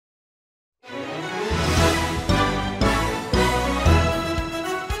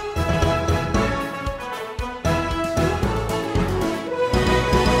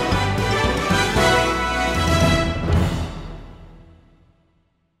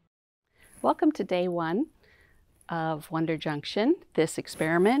Welcome to day one of Wonder Junction. This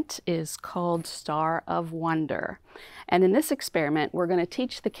experiment is called Star of Wonder. And in this experiment, we're going to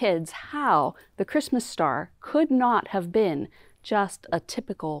teach the kids how the Christmas star could not have been just a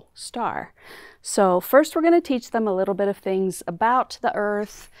typical star. So first we're going to teach them a little bit of things about the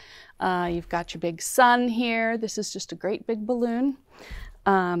Earth. You've got your big sun here. This is just a great big balloon.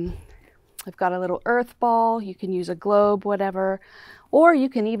 I've got a little earth ball. You can use a globe, whatever, or you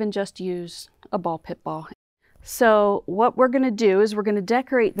can even just use a ball pit ball. So what we're going to do is we're going to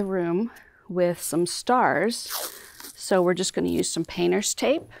decorate the room with some stars. So we're just going to use some painter's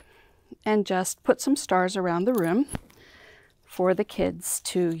tape and just put some stars around the room for the kids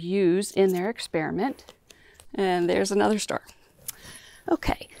to use in their experiment. And there's another star.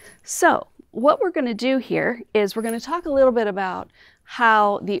 Okay, so what we're going to do here is we're going to talk a little bit about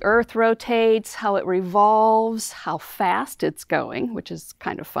how the Earth rotates, how it revolves, how fast it's going, which is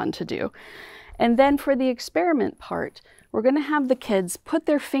kind of fun to do. And then for the experiment part, we're going to have the kids put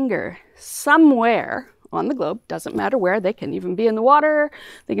their finger somewhere on the globe, doesn't matter where, they can even be in the water,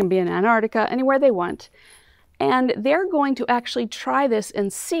 they can be in Antarctica, anywhere they want. And they're going to actually try this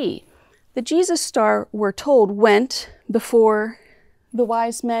and see. The Jesus star, we're told, went before the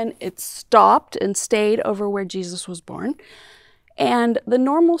wise men. It stopped and stayed over where Jesus was born. And the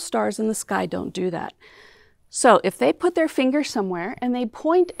normal stars in the sky don't do that. So if they put their finger somewhere and they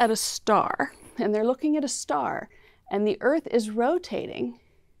point at a star, and they're looking at a star, and the Earth is rotating,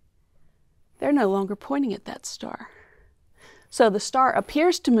 they're no longer pointing at that star. So the star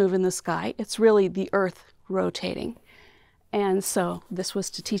appears to move in the sky. It's really the Earth rotating. And so this was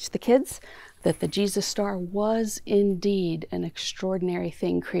to teach the kids that the Jesus star was indeed an extraordinary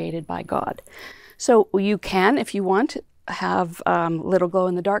thing created by God. So you can, if you want, have little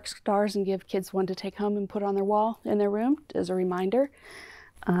glow-in-the-dark stars and give kids one to take home and put on their wall in their room as a reminder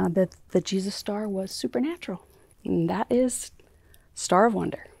that the Jesus star was supernatural. And that is Star of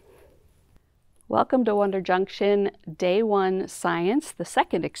Wonder. Welcome to Wonder Junction, Day 1 Science. The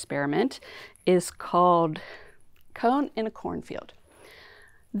second experiment is called Cone in a Cornfield.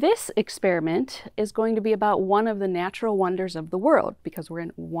 This experiment is going to be about one of the natural wonders of the world because we're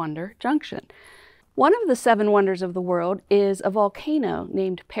in Wonder Junction. One of the 7 wonders of the world is a volcano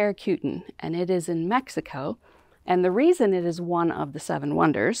named Paracutin, and it is in Mexico. And the reason it is one of the 7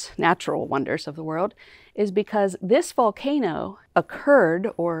 wonders, natural wonders of the world, is because this volcano occurred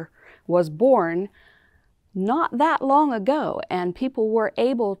or was born not that long ago, and people were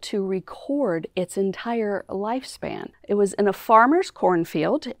able to record its entire lifespan. It was in a farmer's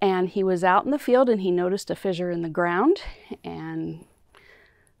cornfield, and he was out in the field and he noticed a fissure in the ground, and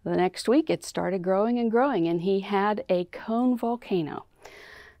the next week it started growing and growing, and he had a cone volcano.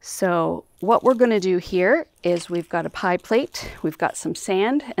 So what we're going to do here is we've got a pie plate, we've got some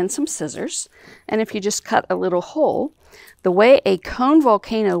sand and some scissors, and if you just cut a little hole, the way a cone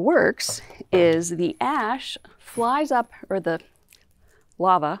volcano works is the ash flies up, or the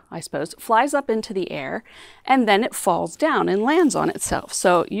lava, I suppose, flies up into the air, and then it falls down and lands on itself.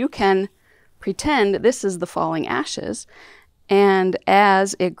 So you can pretend this is the falling ashes, and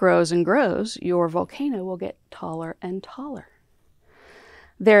as it grows and grows, your volcano will get taller and taller.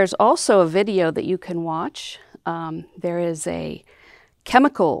 There's also a video that you can watch. There is a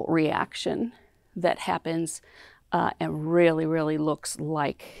chemical reaction that happens and really looks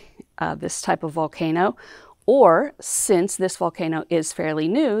like this type of volcano. Or, since this volcano is fairly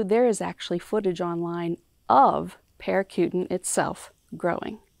new, there is actually footage online of Paracutin itself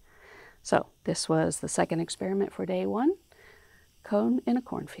growing. So this was the second experiment for day 1. Cone in a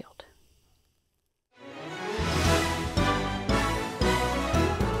cornfield.